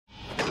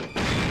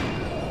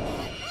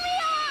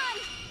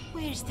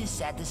Here's the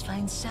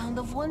satisfying sound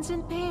of one's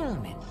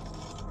impalement.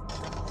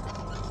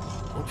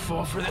 Don't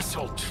fall for this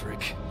old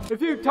trick. A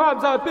few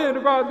times I've been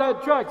around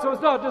that track, so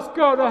it's not just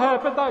gonna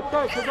happen like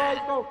that, 'cause I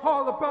ain't no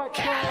holler back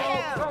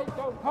there.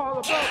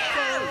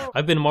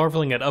 I've been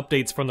marveling at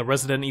updates from the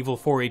Resident Evil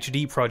 4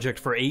 HD project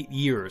for 8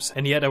 years,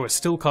 and yet I was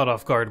still caught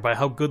off guard by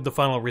how good the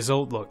final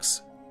result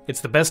looks.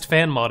 It's the best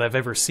fan mod I've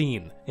ever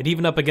seen, and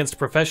even up against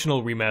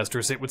professional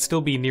remasters it would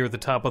still be near the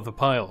top of the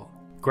pile.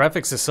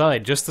 Graphics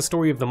aside, just the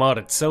story of the mod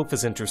itself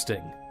is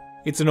interesting.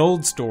 It's an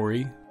old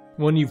story,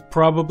 one you've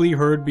probably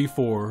heard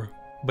before,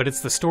 but it's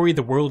the story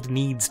the world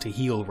needs to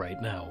heal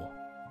right now.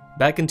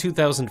 Back in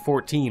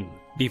 2014,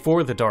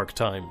 before the dark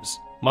times,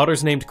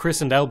 modders named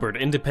Chris and Albert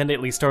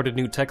independently started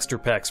new texture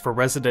packs for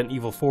Resident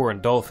Evil 4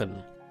 and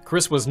Dolphin.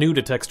 Chris was new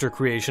to texture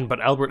creation,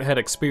 but Albert had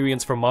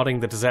experience from modding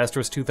the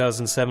disastrous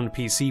 2007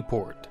 PC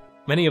port.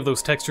 Many of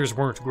those textures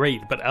weren't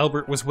great, but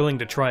Albert was willing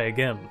to try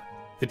again.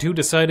 The two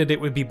decided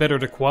it would be better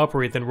to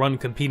cooperate than run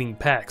competing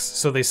packs,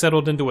 so they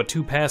settled into a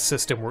two-pass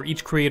system where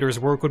each creator's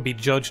work would be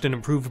judged and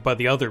improved by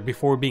the other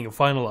before being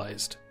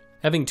finalized.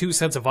 Having two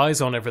sets of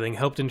eyes on everything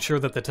helped ensure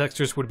that the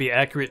textures would be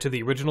accurate to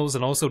the originals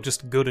and also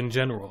just good in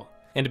general.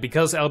 And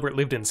because Albert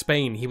lived in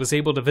Spain, he was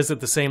able to visit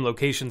the same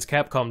locations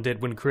Capcom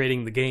did when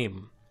creating the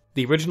game.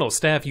 The original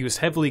staff used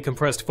heavily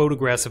compressed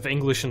photographs of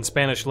English and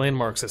Spanish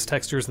landmarks as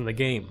textures in the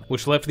game,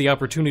 which left the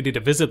opportunity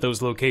to visit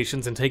those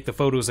locations and take the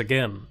photos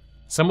again.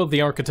 Some of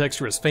the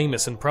architecture is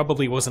famous and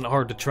probably wasn't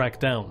hard to track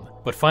down,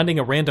 but finding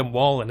a random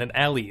wall in an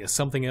alley is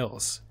something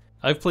else.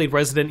 I've played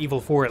Resident Evil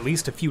 4 at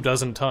least a few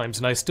dozen times,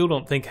 and I still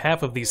don't think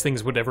half of these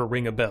things would ever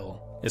ring a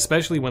bell,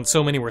 especially when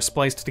so many were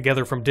spliced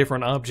together from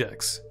different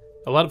objects.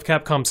 A lot of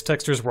Capcom's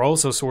textures were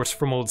also sourced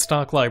from old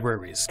stock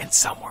libraries, And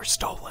some were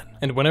stolen.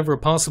 and whenever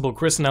possible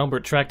Chris and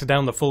Albert tracked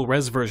down the full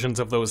res versions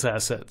of those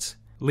assets.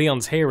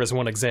 Leon's hair is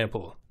one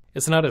example.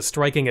 It's not as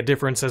striking a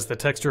difference as the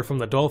texture from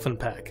the Dolphin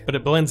pack, but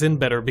it blends in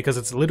better because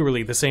it's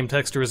literally the same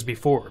texture as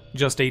before,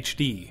 just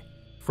HD.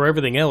 For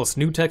everything else,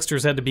 new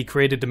textures had to be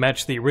created to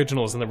match the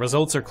originals, and the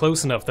results are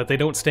close enough that they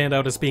don't stand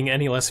out as being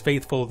any less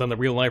faithful than the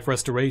real-life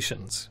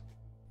restorations.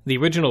 The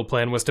original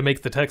plan was to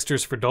make the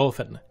textures for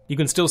Dolphin. You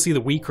can still see the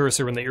Wii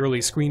cursor in the early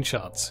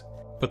screenshots.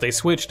 But they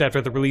switched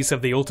after the release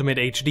of the Ultimate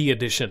HD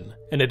edition,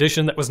 an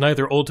edition that was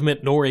neither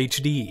Ultimate nor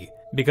HD,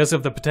 because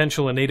of the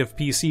potential a native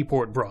PC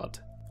port brought.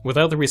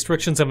 Without the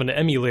restrictions of an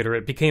emulator,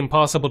 it became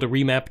possible to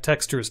remap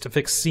textures to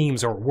fix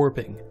seams or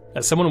warping.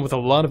 As someone with a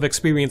lot of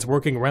experience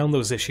working around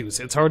those issues,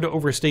 it's hard to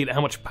overstate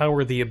how much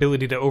power the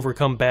ability to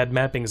overcome bad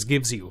mappings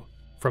gives you.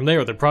 From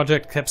there, the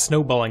project kept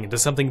snowballing into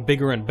something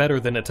bigger and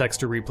better than a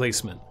texture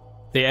replacement.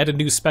 They added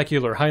new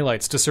specular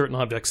highlights to certain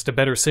objects to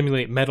better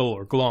simulate metal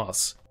or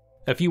gloss.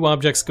 A few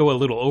objects go a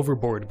little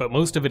overboard, but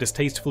most of it is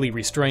tastefully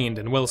restrained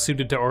and well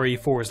suited to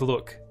RE4's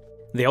look.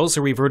 They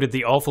also reverted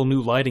the awful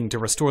new lighting to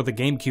restore the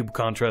GameCube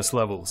contrast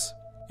levels.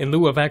 In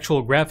lieu of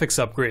actual graphics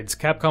upgrades,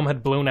 Capcom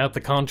had blown out the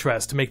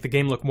contrast to make the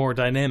game look more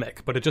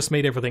dynamic, but it just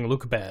made everything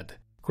look bad.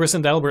 Chris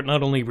and Albert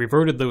not only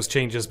reverted those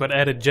changes, but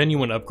added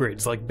genuine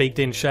upgrades like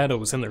baked-in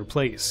shadows in their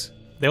place.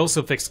 They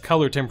also fixed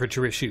color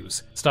temperature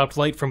issues, stopped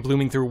light from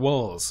blooming through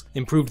walls,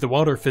 improved the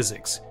water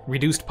physics,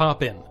 reduced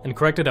pop-in, and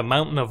corrected a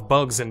mountain of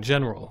bugs in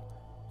general.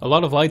 A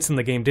lot of lights in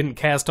the game didn't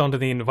cast onto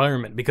the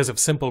environment because of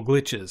simple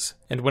glitches,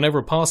 and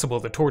whenever possible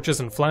the torches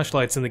and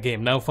flashlights in the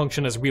game now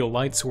function as real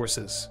light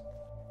sources.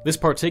 This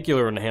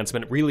particular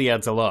enhancement really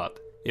adds a lot.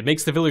 It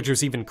makes the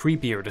villagers even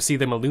creepier to see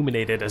them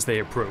illuminated as they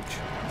approach.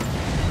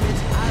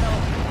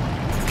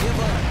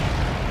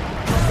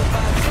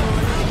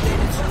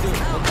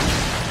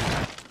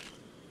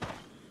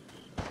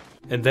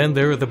 And then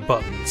there are the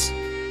buttons.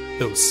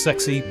 Those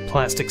sexy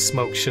plastic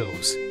smoke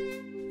shows.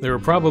 There are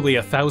probably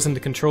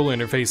 1,000 control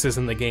interfaces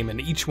in the game,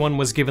 and each one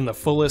was given the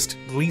fullest,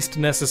 least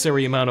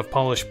necessary amount of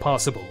polish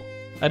possible.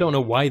 I don't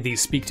know why these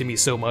speak to me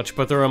so much,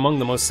 but they're among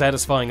the most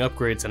satisfying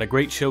upgrades and a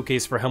great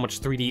showcase for how much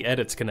 3D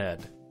edits can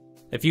add.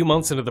 A few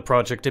months into the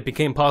project, it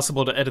became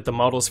possible to edit the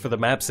models for the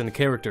maps and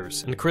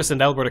characters, and Chris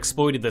and Albert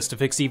exploited this to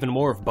fix even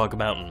more of Bug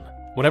Mountain.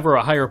 Whenever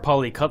a higher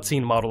poly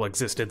cutscene model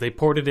existed, they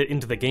ported it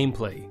into the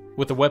gameplay,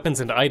 with the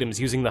weapons and items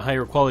using the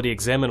higher quality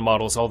examine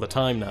models all the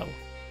time now.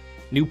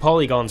 New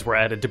polygons were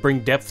added to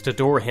bring depth to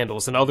door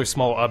handles and other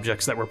small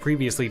objects that were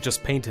previously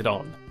just painted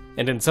on,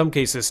 and in some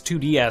cases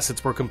 2D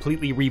assets were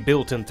completely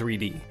rebuilt in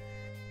 3D.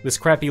 This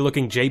crappy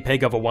looking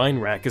JPEG of a wine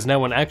rack is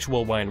now an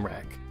actual wine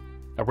rack.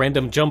 A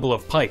random jumble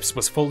of pipes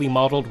was fully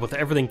modeled with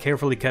everything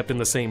carefully kept in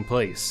the same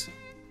place.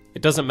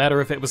 It doesn't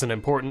matter if it was an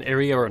important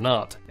area or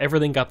not,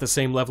 everything got the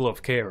same level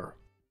of care.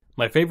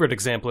 My favorite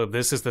example of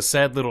this is the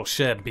sad little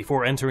shed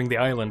before entering the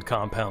island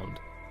compound,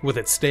 with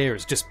its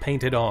stairs just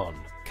painted on,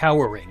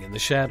 cowering in the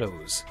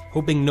shadows,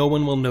 hoping no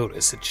one will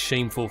notice its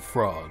shameful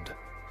fraud.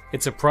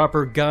 It's a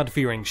proper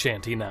God-fearing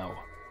shanty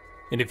now.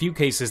 In a few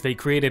cases they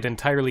created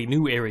entirely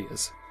new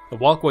areas. A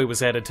walkway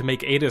was added to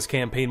make Ada's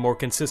campaign more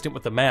consistent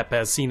with the map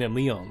as seen in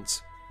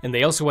Leon's, and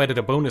they also added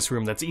a bonus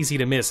room that's easy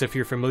to miss if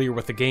you're familiar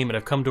with the game and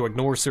have come to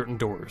ignore certain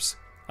doors.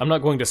 I'm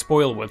not going to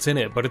spoil what's in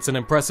it, but it's an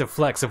impressive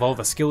flex of all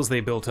the skills they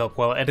built up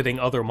while editing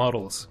other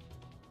models.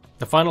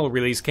 The final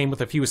release came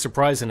with a few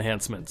surprise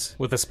enhancements,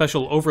 with a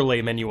special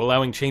overlay menu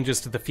allowing changes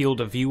to the field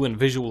of view and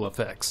visual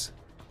effects.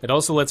 It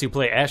also lets you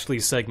play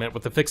Ashley's segment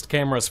with the fixed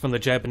cameras from the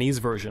Japanese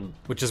version,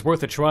 which is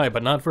worth a try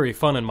but not very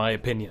fun in my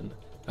opinion.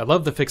 I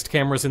love the fixed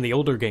cameras in the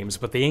older games,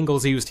 but the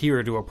angles used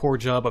here do a poor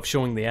job of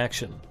showing the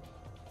action.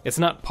 It's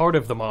not part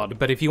of the mod,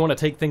 but if you want to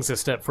take things a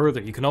step further,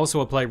 you can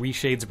also apply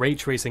Reshade's ray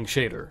tracing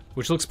shader,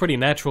 which looks pretty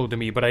natural to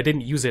me, but I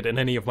didn't use it in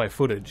any of my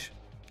footage.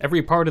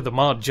 Every part of the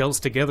mod gels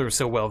together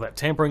so well that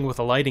tampering with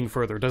the lighting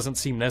further doesn't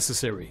seem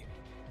necessary.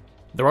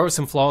 There are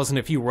some flaws and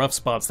a few rough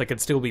spots that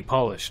could still be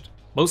polished.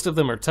 Most of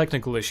them are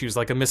technical issues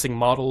like a missing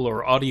model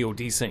or audio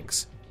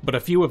desyncs, but a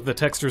few of the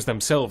textures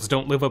themselves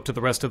don't live up to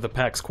the rest of the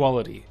pack's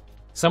quality.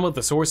 Some of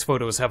the source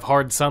photos have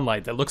hard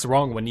sunlight that looks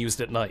wrong when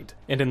used at night,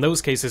 and in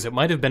those cases it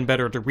might have been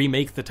better to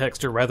remake the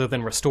texture rather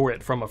than restore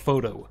it from a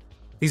photo.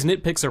 These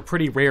nitpicks are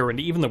pretty rare and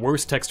even the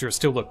worst textures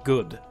still look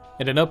good,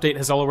 and an update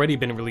has already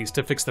been released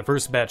to fix the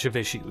first batch of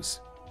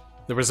issues.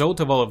 The result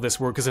of all of this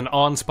work is an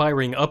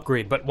awe-inspiring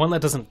upgrade, but one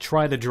that doesn't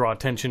try to draw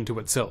attention to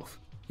itself.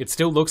 It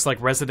still looks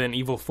like Resident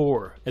Evil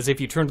 4, as if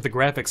you turned the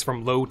graphics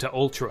from low to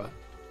ultra.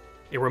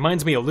 It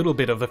reminds me a little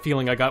bit of the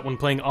feeling I got when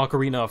playing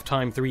Ocarina of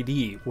Time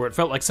 3D, where it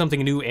felt like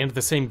something new and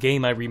the same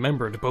game I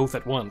remembered both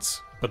at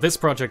once. But this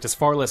project is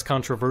far less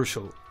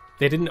controversial.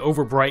 They didn't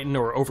over-brighten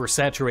or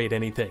oversaturate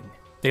anything.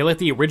 They let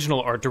the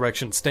original art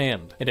direction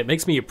stand, and it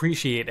makes me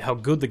appreciate how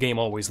good the game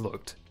always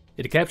looked.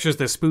 It captures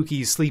the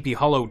spooky, Sleepy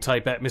Hollow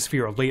type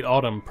atmosphere of late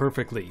autumn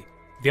perfectly.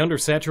 The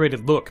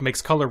undersaturated look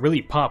makes color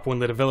really pop when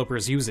the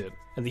developers use it,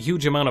 and the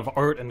huge amount of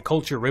art and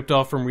culture ripped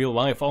off from real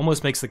life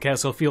almost makes the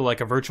castle feel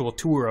like a virtual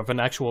tour of an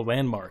actual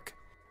landmark.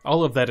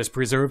 All of that is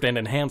preserved and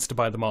enhanced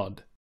by the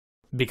mod.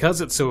 Because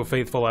it's so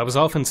faithful, I was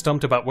often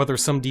stumped about whether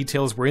some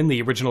details were in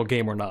the original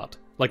game or not,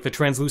 like the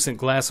translucent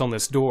glass on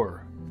this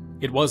door.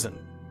 It wasn't.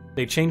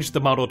 They changed the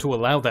model to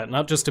allow that,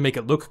 not just to make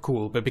it look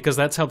cool, but because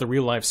that's how the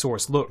real-life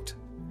source looked.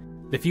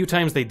 The few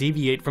times they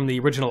deviate from the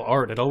original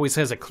art, it always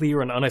has a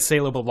clear and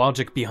unassailable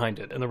logic behind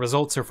it, and the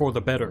results are for the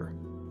better.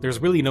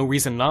 There's really no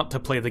reason not to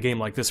play the game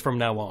like this from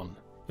now on.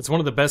 It's one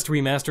of the best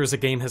remasters a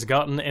game has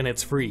gotten, and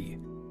it's free.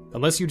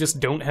 Unless you just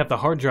don't have the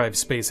hard drive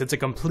space, it's a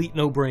complete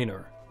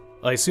no-brainer.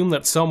 I assume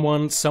that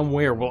someone,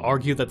 somewhere, will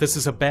argue that this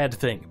is a bad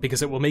thing,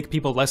 because it will make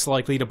people less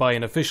likely to buy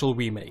an official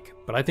remake,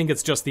 but I think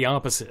it's just the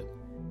opposite.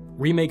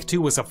 Remake 2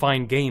 was a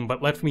fine game,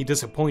 but left me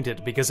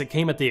disappointed because it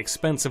came at the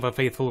expense of a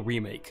faithful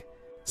remake.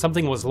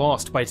 Something was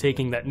lost by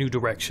taking that new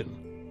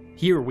direction.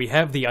 Here we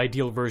have the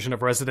ideal version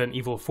of Resident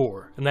Evil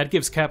 4, and that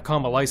gives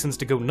Capcom a license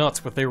to go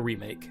nuts with their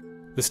remake.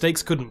 The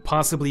stakes couldn't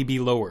possibly be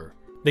lower.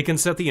 They can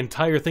set the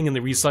entire thing in the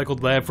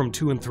recycled lab from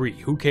 2 and 3,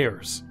 who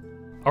cares?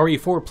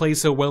 RE4 plays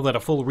so well that a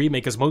full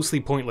remake is mostly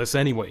pointless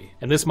anyway,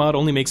 and this mod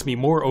only makes me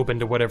more open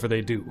to whatever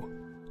they do.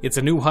 It's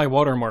a new high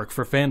watermark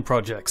for fan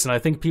projects, and I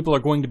think people are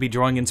going to be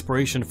drawing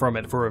inspiration from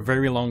it for a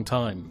very long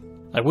time.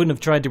 I wouldn't have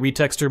tried to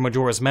retexture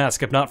Majora's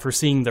Mask if not for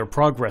seeing their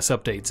progress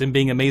updates and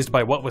being amazed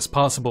by what was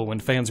possible when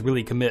fans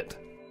really commit.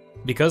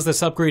 Because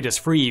this upgrade is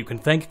free, you can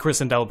thank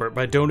Chris and Albert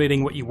by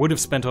donating what you would have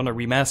spent on a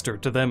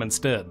remaster to them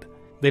instead.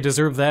 They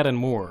deserve that and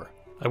more.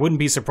 I wouldn't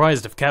be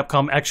surprised if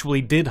Capcom actually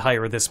did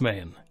hire this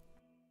man.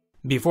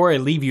 Before I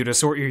leave you to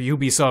sort your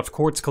Ubisoft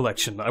Quartz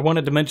collection, I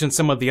wanted to mention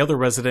some of the other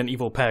Resident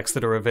Evil packs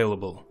that are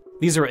available.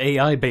 These are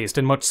AI-based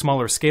and much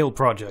smaller scale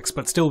projects,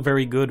 but still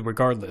very good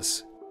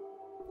regardless.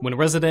 When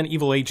Resident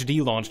Evil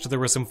HD launched, there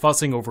was some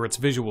fussing over its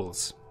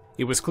visuals.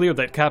 It was clear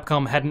that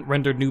Capcom hadn't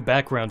rendered new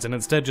backgrounds and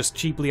instead just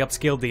cheaply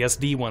upscaled the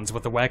SD ones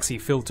with a waxy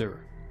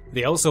filter.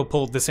 They also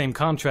pulled the same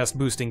contrast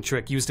boosting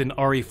trick used in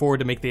RE4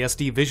 to make the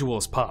SD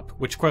visuals pop,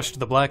 which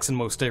crushed the blacks in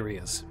most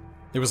areas.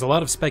 There was a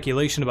lot of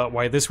speculation about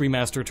why this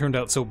remaster turned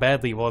out so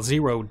badly while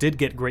Zero did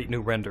get great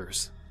new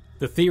renders.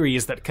 The theory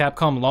is that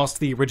Capcom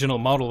lost the original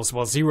models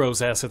while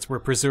Zero's assets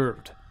were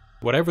preserved.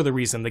 Whatever the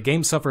reason, the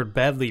game suffered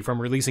badly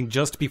from releasing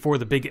just before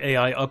the big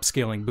AI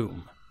upscaling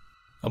boom.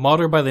 A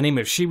modder by the name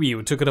of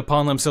Shiryu took it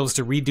upon themselves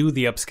to redo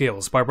the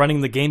upscales by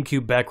running the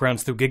GameCube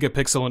backgrounds through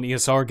Gigapixel and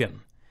ESRGAN.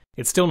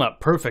 It's still not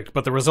perfect,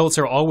 but the results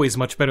are always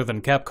much better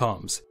than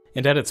Capcom's,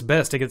 and at its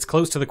best it gets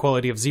close to the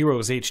quality of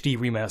Zero's HD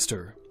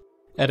remaster.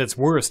 At its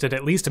worst, it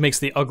at least makes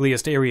the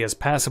ugliest areas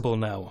passable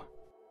now.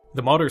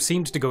 The modder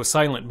seemed to go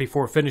silent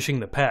before finishing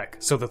the pack,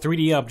 so the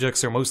 3D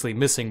objects are mostly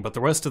missing, but the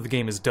rest of the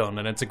game is done,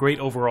 and it's a great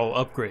overall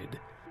upgrade.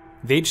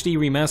 The HD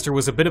remaster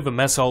was a bit of a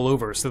mess all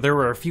over, so there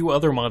are a few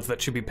other mods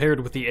that should be paired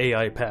with the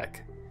AI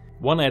pack.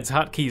 One adds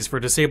hotkeys for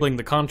disabling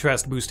the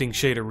contrast boosting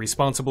shader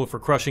responsible for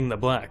crushing the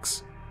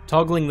blacks.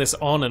 Toggling this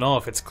on and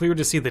off, it's clear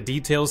to see the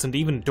details and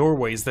even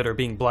doorways that are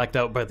being blacked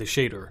out by the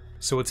shader,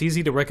 so it's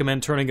easy to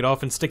recommend turning it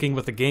off and sticking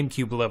with the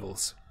GameCube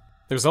levels.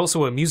 There's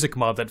also a music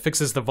mod that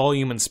fixes the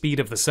volume and speed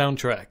of the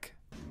soundtrack.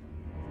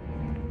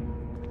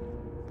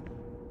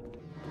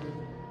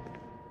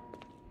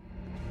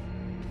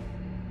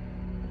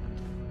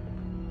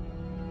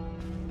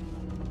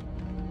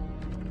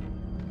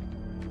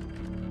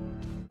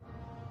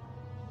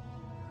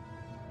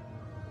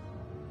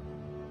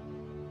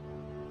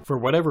 For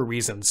whatever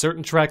reason,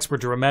 certain tracks were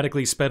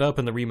dramatically sped up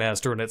in the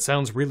remaster and it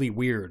sounds really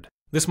weird.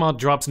 This mod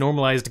drops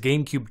normalized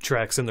GameCube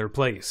tracks in their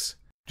place.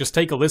 Just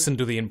take a listen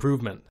to the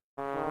improvement.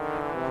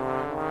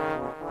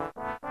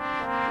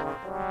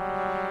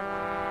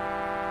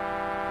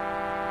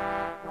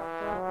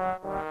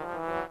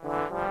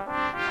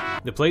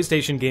 The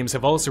PlayStation games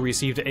have also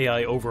received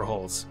AI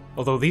overhauls,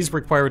 although these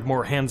required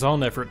more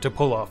hands-on effort to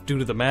pull off due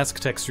to the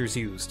mask textures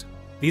used.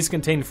 These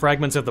contain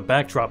fragments of the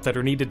backdrop that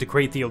are needed to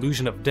create the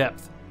illusion of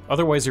depth,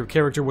 otherwise your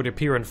character would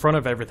appear in front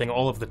of everything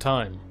all of the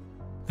time.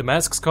 The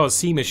masks cause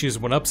seam issues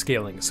when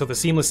upscaling, so the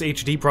Seamless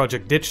HD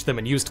project ditched them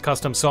and used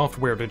custom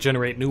software to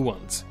generate new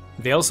ones.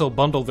 They also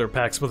bundled their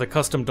packs with a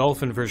custom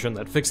Dolphin version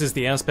that fixes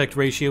the aspect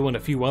ratio and a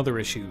few other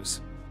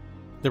issues.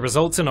 The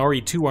results in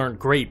RE2 aren't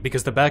great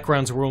because the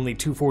backgrounds were only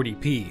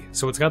 240p,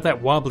 so it's got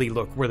that wobbly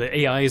look where the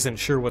AI isn't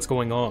sure what's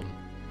going on.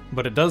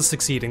 But it does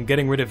succeed in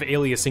getting rid of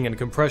aliasing and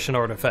compression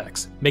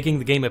artifacts, making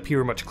the game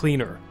appear much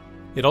cleaner.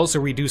 It also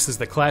reduces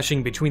the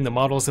clashing between the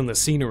models and the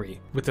scenery,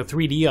 with the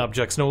 3D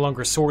objects no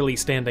longer sorely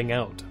standing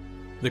out.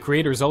 The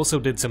creators also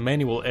did some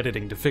manual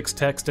editing to fix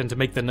text and to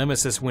make the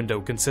Nemesis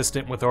window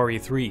consistent with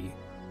RE3.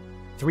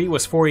 3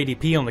 was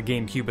 480p on the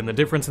GameCube and the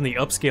difference in the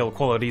upscale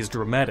quality is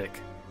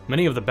dramatic.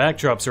 Many of the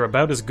backdrops are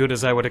about as good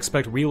as I would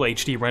expect real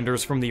HD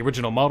renders from the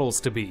original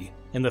models to be,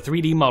 and the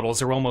 3D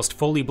models are almost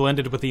fully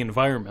blended with the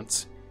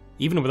environments.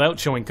 Even without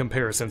showing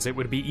comparisons, it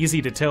would be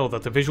easy to tell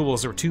that the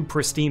visuals are too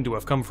pristine to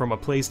have come from a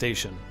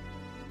PlayStation.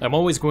 I'm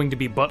always going to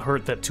be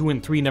butthurt that 2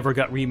 and 3 never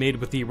got remade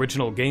with the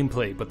original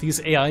gameplay, but these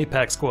AI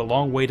packs go a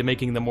long way to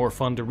making them more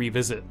fun to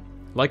revisit.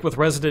 Like with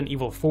Resident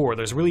Evil 4,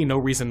 there's really no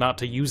reason not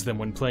to use them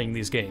when playing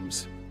these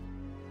games.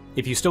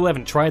 If you still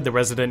haven't tried the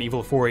Resident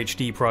Evil 4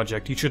 HD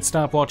project, you should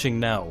stop watching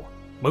now.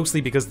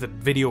 Mostly because the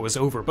video is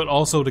over, but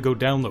also to go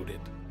download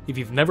it. If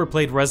you've never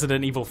played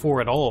Resident Evil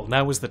 4 at all,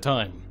 now is the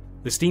time.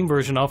 The Steam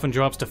version often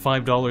drops to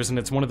 $5 and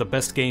it's one of the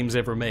best games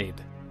ever made.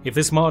 If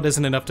this mod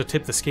isn't enough to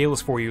tip the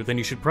scales for you, then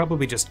you should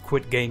probably just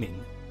quit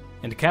gaming.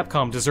 And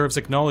Capcom deserves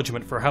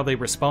acknowledgement for how they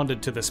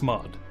responded to this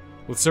mod.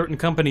 With certain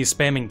companies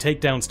spamming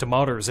takedowns to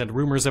modders and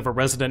rumors of a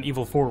Resident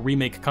Evil 4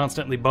 remake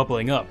constantly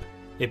bubbling up,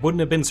 it wouldn't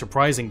have been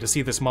surprising to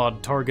see this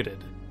mod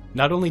targeted.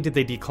 Not only did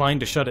they decline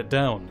to shut it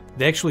down,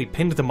 they actually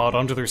pinned the mod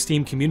onto their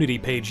Steam community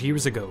page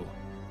years ago.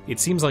 It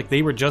seems like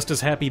they were just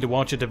as happy to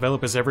watch it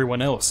develop as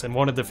everyone else and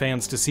wanted the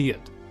fans to see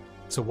it.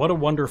 So what a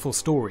wonderful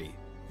story.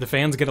 The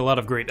fans get a lot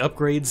of great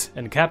upgrades,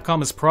 and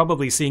Capcom is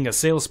probably seeing a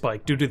sales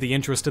spike due to the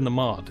interest in the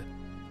mod.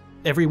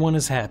 Everyone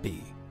is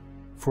happy.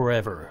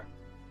 Forever.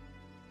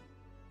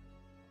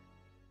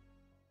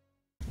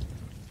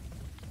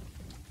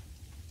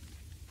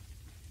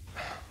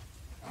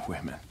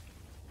 Women.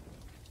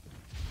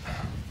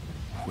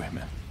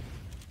 Women.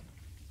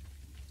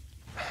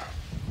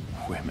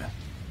 Women.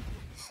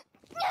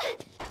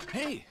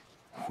 Hey!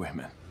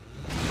 Women.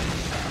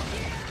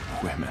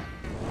 Women.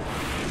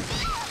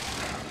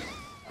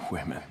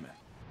 Women.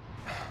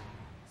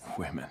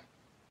 Women.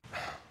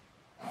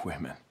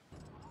 Women.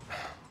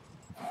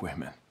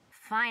 Women.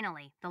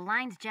 Finally, the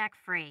line's jack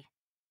free.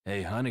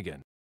 Hey,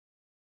 Hunnigan.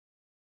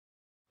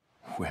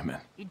 Women.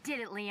 You did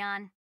it,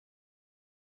 Leon.